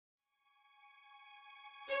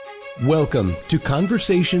Welcome to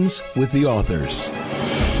Conversations with the Authors.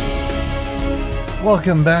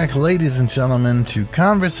 Welcome back, ladies and gentlemen, to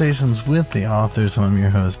Conversations with the Authors. I'm your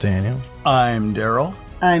host, Daniel. I'm Daryl.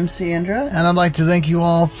 I'm Sandra. And I'd like to thank you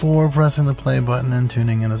all for pressing the play button and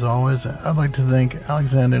tuning in as always. I'd like to thank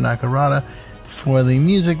Alexander Nakarada for the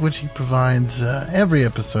music which he provides every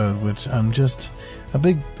episode, which I'm just a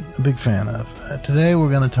big fan of. Today we're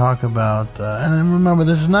going to talk about, and remember,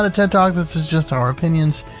 this is not a TED Talk, this is just our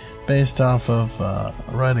opinions based off of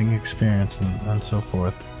writing experience and so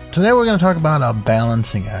forth. Today we're going to talk about a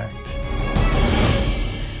balancing act.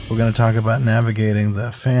 We're going to talk about navigating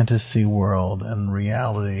the fantasy world and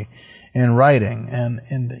reality in writing. And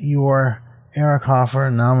your Eric Hoffer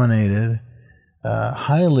nominated,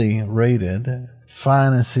 highly rated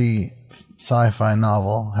fantasy sci-fi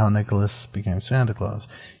novel, How Nicolas Became Santa Claus.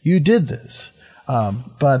 You did this.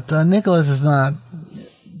 But Nicolas is not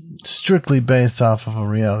strictly based off of a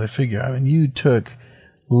reality figure. I mean, you took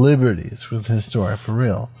liberties with his story for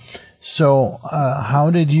real. So,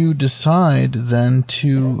 how did you decide then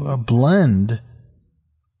to blend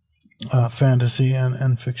fantasy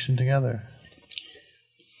and fiction together?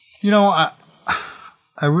 You know,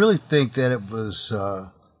 I really think that it was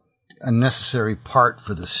a necessary part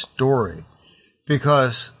for the story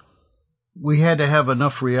because we had to have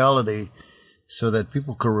enough reality so that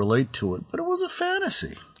people could relate to it. But it was a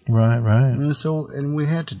fantasy. Right. And we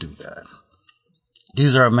had to do that.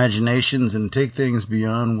 Use our imaginations and take things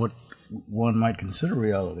beyond what one might consider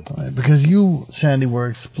reality. Right, because you, Sandy, were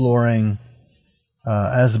exploring,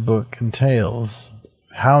 as the book entails,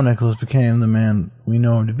 how Nicholas became the man we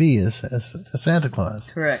know him to be as Santa Claus.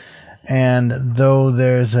 Correct. And though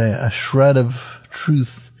there's a shred of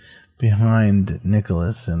truth behind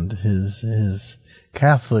Nicholas and his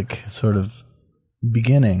Catholic sort of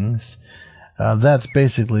beginnings, that's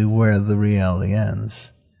basically where the reality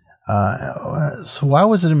ends. So why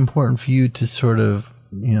was it important for you to sort of,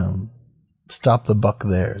 stop the buck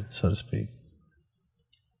there, so to speak?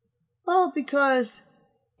 Well, because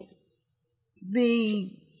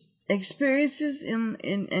the experiences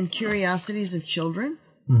and curiosities of children,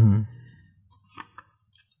 Mm-hmm.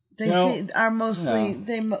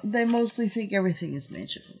 they mostly think everything is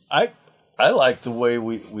magical. I like the way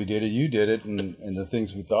we did it, you did it, and the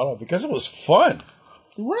things we thought of, because it was fun.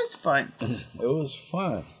 It was fun. It was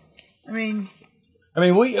fun. I mean,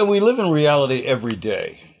 we live in reality every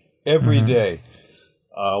day. Every day,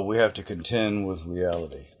 we have to contend with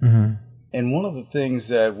reality. Mm-hmm. And one of the things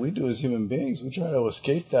that we do as human beings, we try to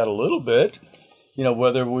escape that a little bit.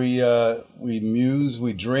 Whether we muse,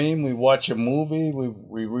 we dream, we watch a movie,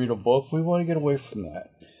 we read a book, we want to get away from that.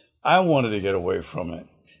 I wanted to get away from it.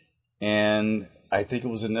 And I think it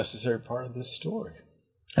was a necessary part of this story.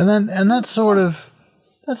 And that sort of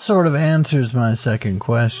answers my second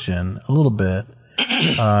question a little bit,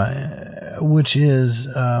 which is,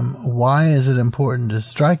 why is it important to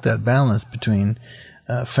strike that balance between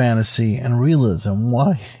fantasy and realism?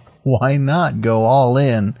 Why not go all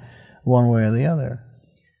in one way or the other?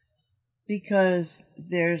 Because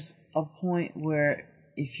there's a point where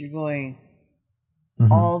if you're going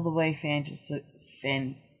Mm-hmm. all the way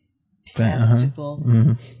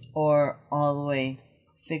fantastical or all the way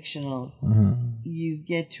fictional, you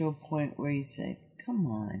get to a point where you say, come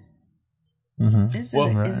on.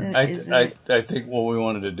 I think what we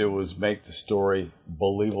wanted to do was make the story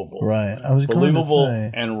believable. Right. I was believable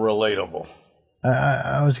going to say, and relatable.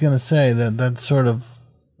 I was going to say that's sort of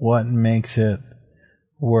what makes it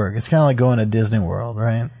work. It's kind of like going to Disney World,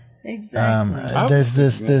 right? Exactly. There's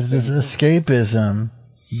this escapism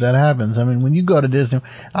that happens. I mean, when you go to Disney,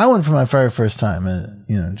 I went for my very first time,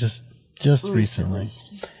 just recently.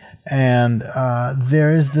 And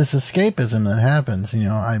there is this escapism that happens.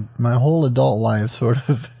 My whole adult life sort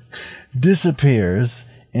of disappears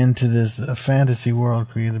into this fantasy world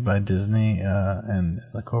created by Disney and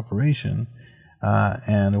the corporation.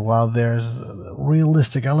 And while there's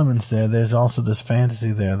realistic elements there, there's also this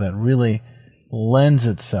fantasy there that really lends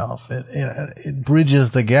itself. It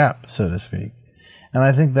bridges the gap, so to speak. And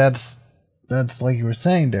I think that's like you were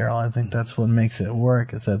saying, Daryl. I think that's what makes it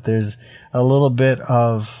work, is that there's a little bit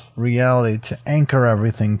of reality to anchor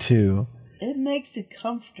everything to. It makes it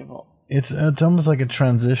comfortable. It's almost like a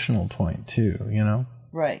transitional point too,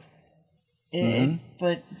 Right.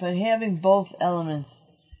 But having both elements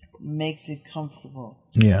makes it comfortable.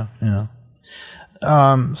 Yeah.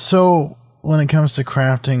 So when it comes to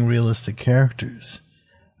crafting realistic characters,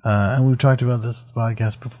 and we've talked about this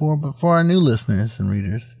podcast before, but for our new listeners and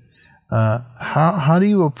readers, how do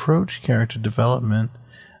you approach character development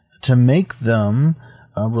to make them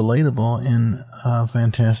relatable in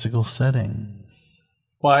fantastical settings?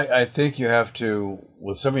 Well, I think you have to,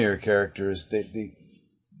 with some of your characters,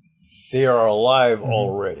 they are alive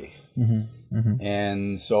already.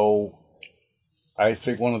 And so I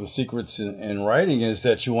think one of the secrets in writing is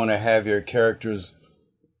that you want to have your characters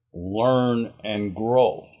learn and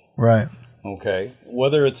grow. Right. Okay.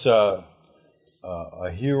 Whether it's a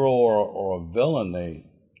hero or a villain,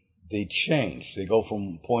 they change. They go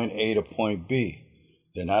from point A to point B.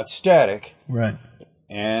 They're not static. Right.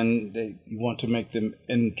 And you want to make them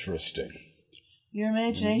interesting. Your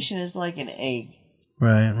imagination is like an egg.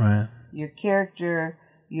 Right. Your character,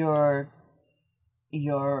 your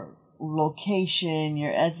location,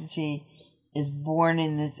 your entity is born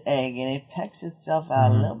in this egg, and it pecks itself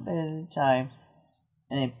out a little bit at a time,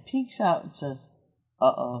 and it peeks out and says,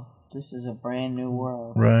 "Uh-oh, this is a brand new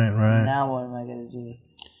world. Right. Now what am I going to do?"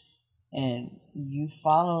 And you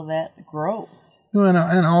follow that growth.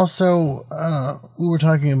 And also, we were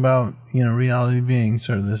talking about, reality being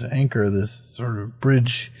sort of this anchor, this sort of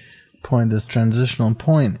bridge point, this transitional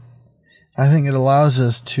point. I think it allows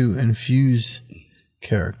us to infuse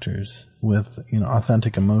characters with,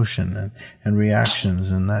 authentic emotion and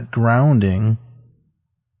reactions, and that grounding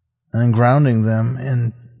them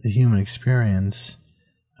in the human experience,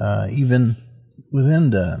 even within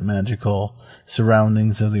the magical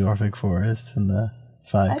surroundings of the Orphic Forest and the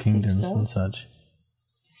Five Kingdoms and such.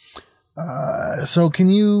 So can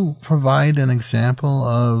you provide an example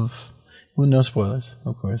of, with no spoilers,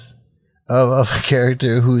 of course, of a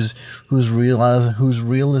character whose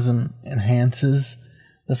realism enhances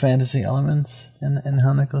the fantasy elements in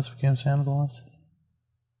how Nicolas became Santa Claus?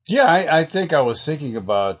 Yeah, I think I was thinking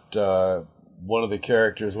about one of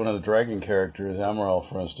the dragon characters, Amaral,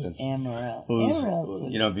 for instance. Amaral. Who's,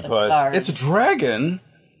 Amaral's because it's a dragon,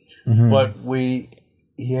 but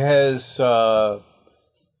he has a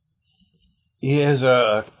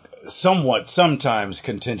sometimes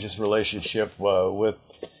contentious relationship with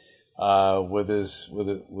his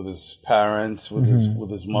parents, with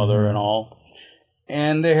his mother and all.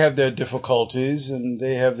 And they have their difficulties and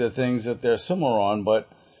they have their things that they're similar on, but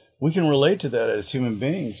we can relate to that as human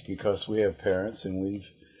beings because we have parents and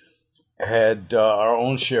we've had our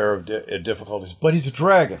own share of difficulties. But he's a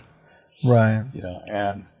dragon, right?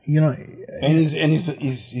 And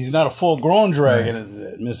he's not a full grown dragon,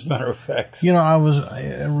 as a matter of fact.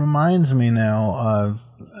 It reminds me now of,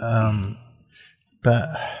 but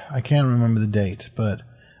I can't remember the date, but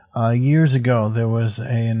years ago there was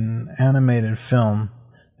an animated film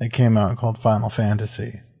that came out called Final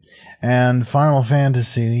Fantasy. And Final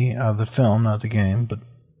Fantasy, the film, not the game, but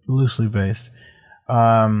loosely based,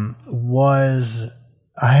 was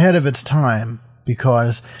ahead of its time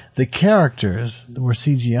because the characters were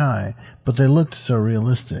CGI, but they looked so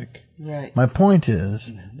realistic. Right. My point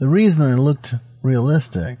is, the reason they looked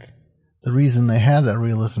realistic, the reason they had that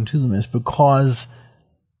realism to them is because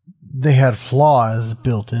they had flaws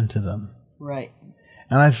built into them. Right.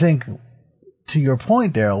 And I think, to your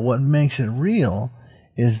point, Daryl, what makes it real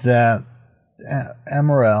is that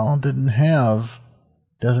Amaral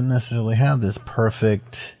doesn't necessarily have this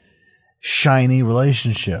perfect, shiny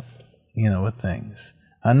relationship, with things.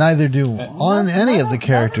 Neither do any of the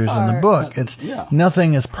characters in the book.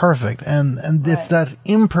 Nothing is perfect, and it's that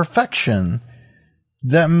imperfection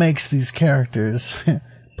that makes these characters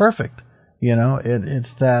perfect.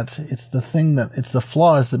 It's the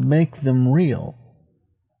flaws that make them real.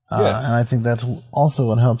 Yes. And I think that's also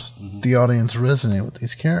what helps the audience resonate with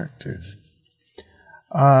these characters.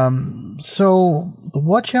 So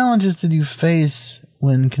what challenges did you face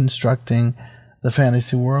when constructing the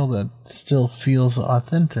fantasy world that still feels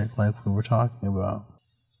authentic, like we were talking about?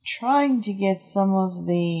 Trying to get some of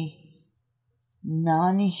the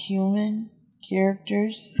non-human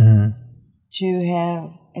characters to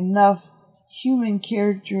have enough human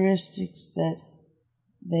characteristics that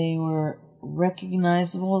they were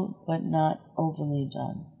recognizable but not overly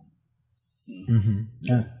done.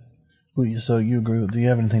 So you agree with? Do you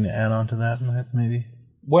have anything to add on to that, maybe?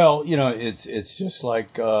 Well, it's just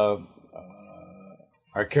like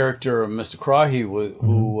our character, Mr. Crahi,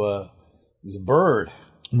 who is a bird,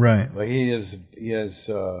 right? But he's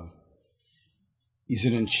an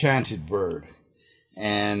enchanted bird,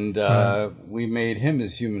 and we made him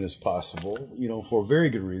as human as possible, for a very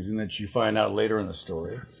good reason that you find out later in the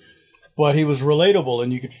story. But he was relatable,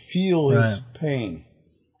 and you could feel his pain,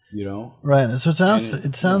 Right. So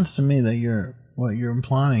it sounds to me that what you're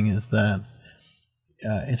implying is that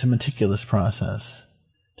it's a meticulous process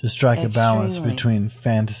to strike a balance between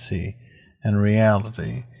fantasy and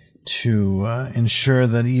reality to ensure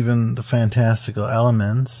that even the fantastical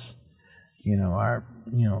elements, are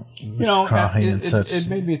crying and such. It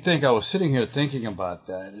made me think. I was sitting here thinking about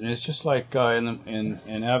that, and it's just like in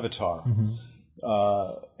Avatar,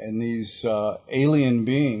 and these alien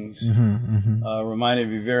beings reminded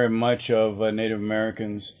me very much of Native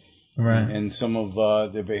Americans, right, and some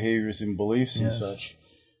of their behaviors and beliefs and such.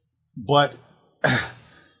 But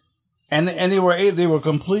and they were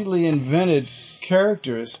completely invented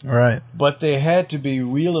characters, right? But they had to be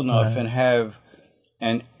real enough and have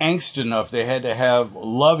an angst enough. They had to have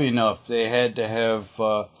love enough. They had to have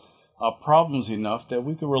problems enough that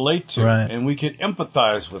we could relate to, and we could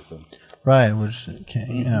empathize with them. Right, which can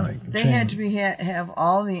they had to be have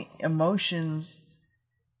all the emotions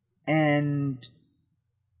and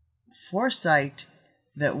foresight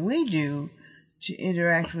that we do to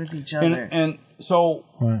interact with each other. And so,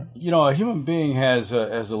 a human being has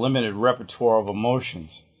a limited repertoire of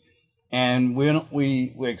emotions, and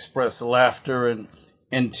we express laughter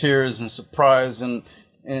and tears and surprise and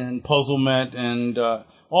puzzlement and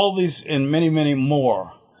all these and many, many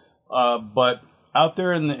more. But out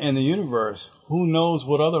there in the universe, who knows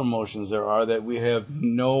what other emotions there are that we have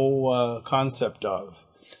no concept of.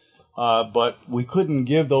 But we couldn't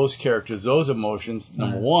give those characters those emotions,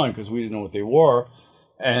 number one, because we didn't know what they were,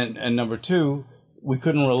 and number two, we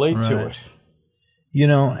couldn't relate to it.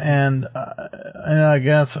 And I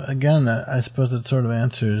guess, again, I suppose it sort of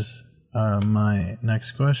answers my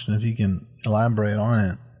next question, if you can elaborate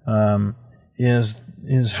on it,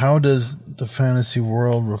 is how does the fantasy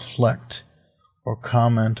world reflect or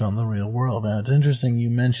comment on the real world? And it's interesting you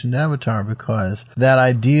mentioned Avatar, because that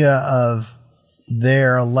idea of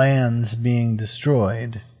their lands being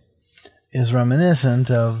destroyed is reminiscent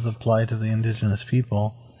of the plight of the indigenous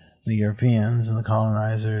people, the Europeans and the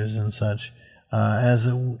colonizers and such, as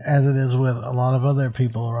it is with a lot of other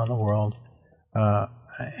people around the world.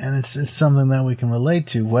 And it's something that we can relate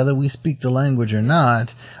to, whether we speak the language or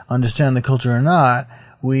not, understand the culture or not.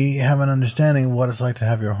 We have an understanding of what it's like to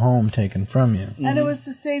have your home taken from you. And it was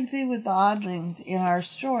the same thing with the Oddlings in our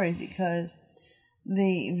story, because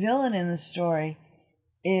the villain in the story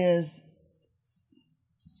is...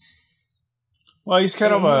 Well, he's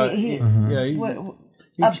kind of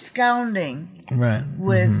absconding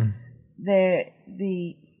with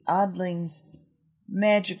the Oddlings'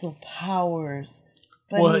 magical powers.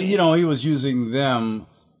 But he was using them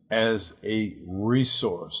as a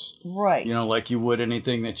resource. Right. Like you would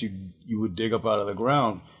anything that you would dig up out of the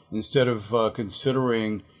ground, instead of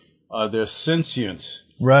considering their sentience.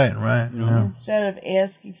 Right. Instead of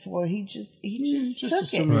asking for it, he just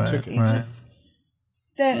took it. He took it.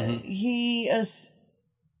 He is,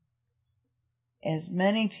 as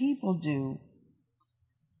many people do,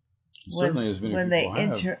 certainly as many when people they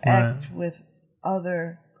have. interact with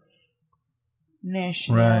other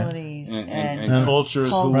nationalities and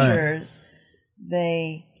cultures,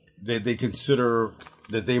 they consider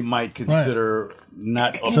that they might consider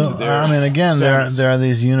not up to their I mean, again, standards. there are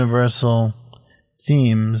these universal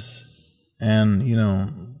themes, and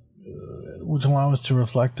which allow us to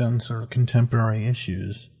reflect on sort of contemporary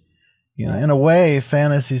issues. In a way,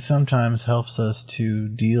 fantasy sometimes helps us to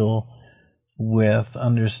deal with,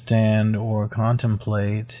 understand, or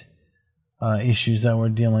contemplate issues that we're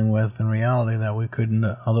dealing with in reality that we couldn't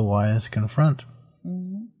otherwise confront,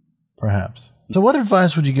 perhaps. So what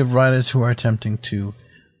advice would you give writers who are attempting to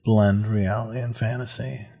blend reality and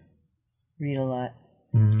fantasy? read a lot.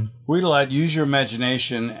 Read a lot, use your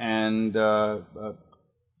imagination, and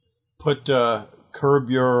curb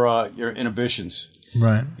your inhibitions.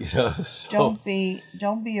 Right. So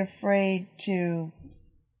Don't be afraid to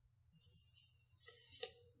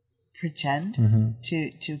pretend,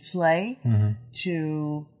 to play,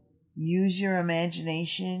 to use your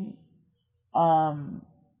imagination.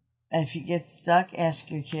 If you get stuck, ask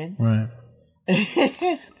your kids. Right.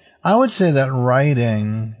 I would say that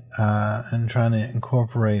writing and trying to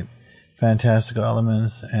incorporate fantastical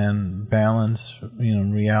elements and balance,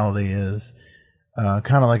 reality is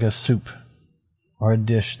kind of like a soup or a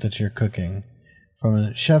dish that you're cooking. From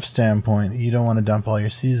a chef standpoint, you don't want to dump all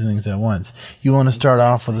your seasonings at once. You want to start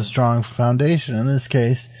off with a strong foundation. In this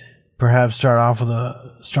case, perhaps start off with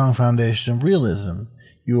a strong foundation of realism.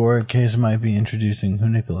 Your case might be introducing who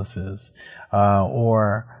Nicolas is,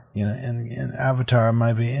 or in Avatar, it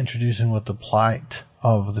might be introducing what the plight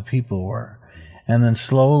of the people were, and then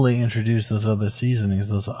slowly introduce those other seasonings,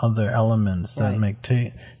 those other elements that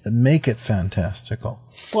make it fantastical.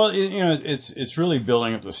 Well, it's really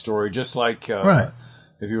building up the story, just like if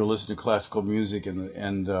you were listening to classical music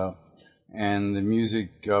and the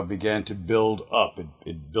music began to build up,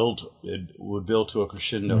 it would build to a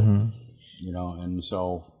crescendo, and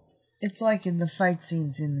so it's like in the fight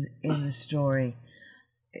scenes in the story.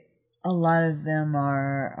 a lot of them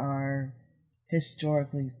are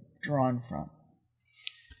historically drawn from.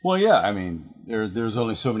 Well, yeah, I mean, there's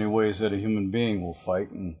only so many ways that a human being will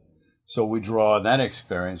fight, and so we draw on that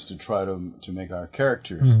experience to try to make our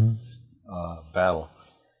characters battle.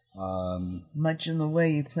 Much in the way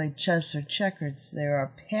you play chess or checkers, there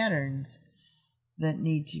are patterns that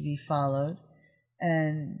need to be followed,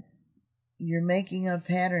 and you're making up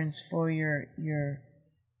patterns for your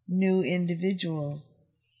new individuals.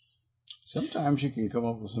 Sometimes you can come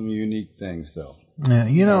up with some unique things, though.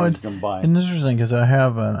 Yeah, it's combined. interesting because I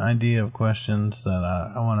have an idea of questions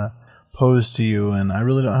that I want to pose to you, and I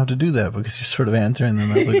really don't have to do that because you're sort of answering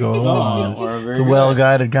them as I go along. It's a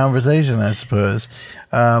well-guided conversation, I suppose,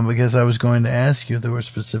 because I was going to ask you if there were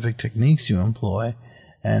specific techniques you employ,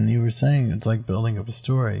 and you were saying it's like building up a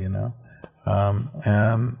story,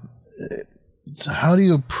 So how do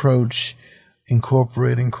you approach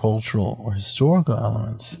incorporating cultural or historical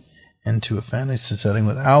elements into a fantasy setting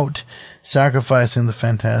without sacrificing the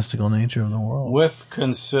fantastical nature of the world? With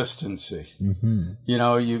consistency. Mm-hmm.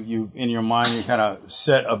 You in your mind, you kind of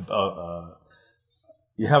set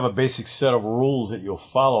you have a basic set of rules that you'll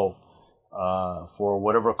follow for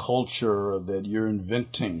whatever culture that you're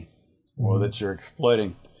inventing or that you're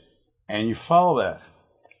exploiting, and you follow that.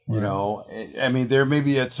 Right. I mean, there may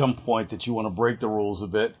be at some point that you want to break the rules a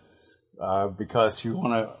bit because you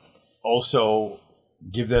want to also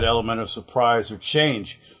give that element of surprise or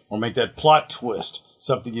change or make that plot twist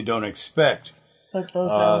something you don't expect. But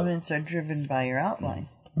those elements are driven by your outline.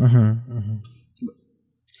 Mm-hmm, mm-hmm.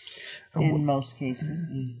 In most cases.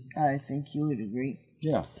 I think you would agree.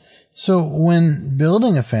 Yeah. So when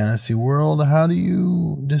building a fantasy world, how do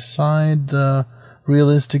you decide the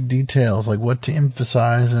realistic details, like what to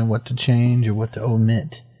emphasize and what to change or what to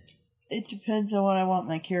omit? It depends on what I want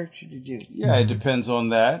my character to do. Yeah, it depends on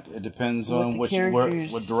that. It depends on what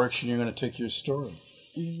direction you're going to take your story.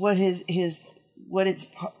 What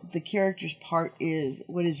the character's part is,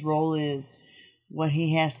 what his role is, what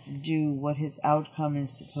he has to do, what his outcome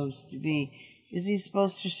is supposed to be. Is he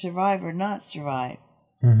supposed to survive or not survive?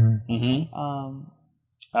 Mm-hmm. Mm-hmm.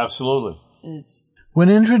 Absolutely. When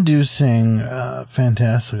introducing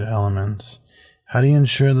fantastical elements, how do you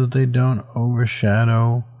ensure that they don't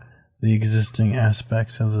overshadow the existing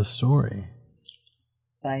aspects of the story?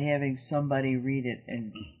 By having somebody read it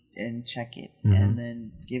and check it, and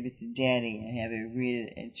then give it to Daddy and have it read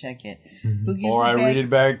it and check it. Read it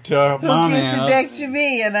back to Mommy. Who gives it back to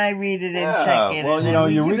me and I read it and check it. Well,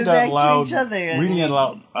 you read it out loud. Reading it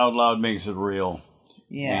out loud makes it real.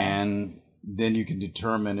 Yeah. And then you can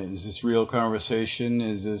determine, is this real conversation?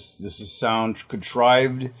 Is this sound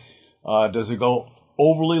contrived? Does it go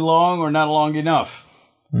overly long or not long enough?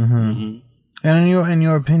 Mm-hmm. Mm-hmm. And in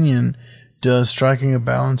your opinion, does striking a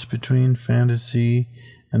balance between fantasy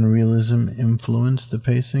and realism influence the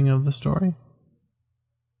pacing of the story?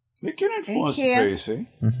 It can influence the pacing.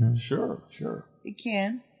 Mm-hmm. Sure. It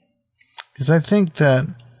can. Because I think that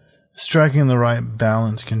striking the right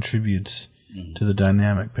balance contributes to the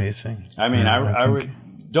dynamic pacing. I mean,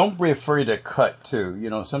 don't be afraid to cut too.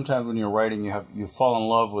 Sometimes when you're writing, you fall in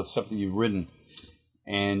love with something you've written,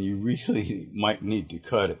 and you really might need to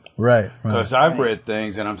cut it. Right. Because I've read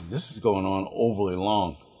things, and this is going on overly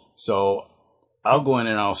long, so I'll go in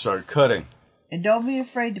and I'll start cutting. And don't be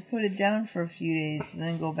afraid to put it down for a few days and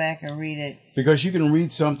then go back and read it. Because you can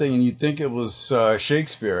read something and you think it was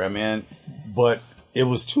Shakespeare, but it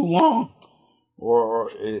was too long.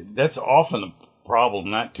 That's often the problem,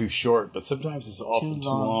 not too short, but sometimes it's often too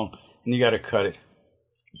long, and you got to cut it.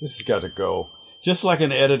 This has got to go. Just like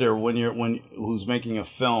an editor who's making a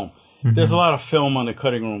film. Mm-hmm. There's a lot of film on the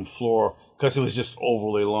cutting room floor because it was just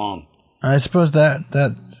overly long. I suppose that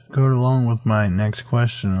goes along with my next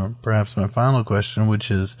question, or perhaps my final question, which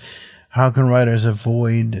is, how can writers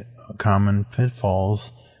avoid common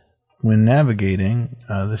pitfalls when navigating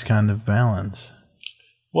this kind of balance?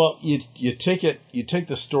 Well, you take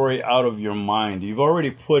the story out of your mind. You've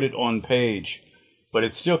already put it on page, but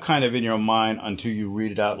it's still kind of in your mind until you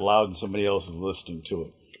read it out loud and somebody else is listening to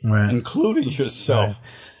it, right, including yourself. Right.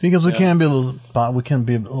 Because we can be a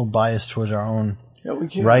little biased towards our own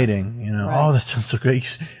writing. Right. Oh, that sounds so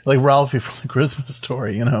great, like Ralphie from the Christmas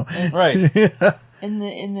Story. Right. In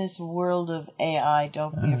this world of AI,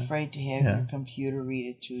 don't be afraid to have your computer read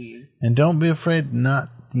it to you, and don't be afraid not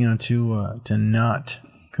to not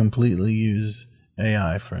completely use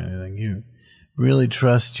AI for anything. You really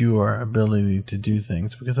trust your ability to do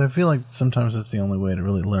things, because I feel like sometimes it's the only way to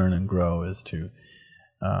really learn and grow is to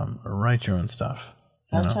write your own stuff.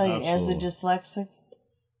 I'll tell you, as a dyslexic,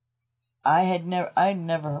 I'd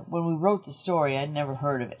never, when we wrote the story, I'd never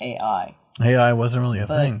heard of AI. AI wasn't really a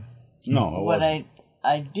thing. No, it what wasn't.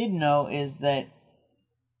 I did know is that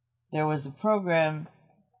there was a program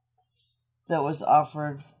that was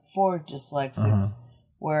offered for dyslexics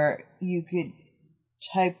where you could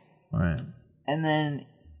type Right. and then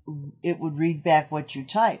it would read back what you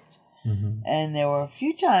typed. Mm-hmm. And there were a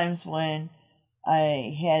few times when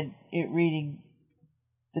I had it reading,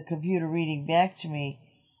 the computer reading back to me,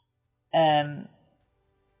 and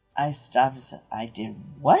I stopped and said, I did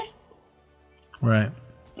what? Right.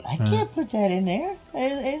 I can't put that in there.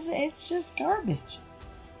 It's just garbage.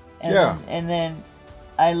 And Yeah. then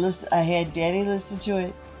I had Daddy listen to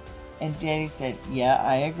it, and Daddy said, yeah,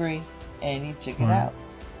 I agree. And he took it out.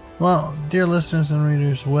 Well, dear listeners and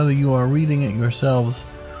readers, whether you are reading it yourselves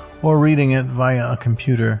or reading it via a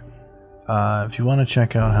computer, if you want to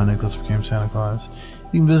check out How Nicolas Became Santa Claus,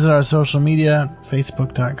 you can visit our social media at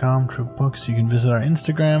facebook.com, troopbooks. You can visit our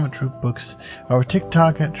Instagram at troopbooks, our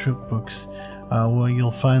TikTok at troopbooks, where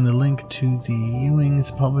you'll find the link to the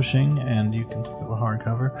Ewing's Publishing, and you can pick up a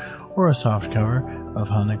hardcover or a softcover of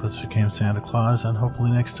How Nicolas Became Santa Claus. And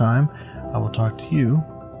hopefully next time I will talk to you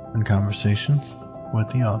in Conversations with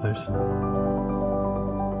the Authors.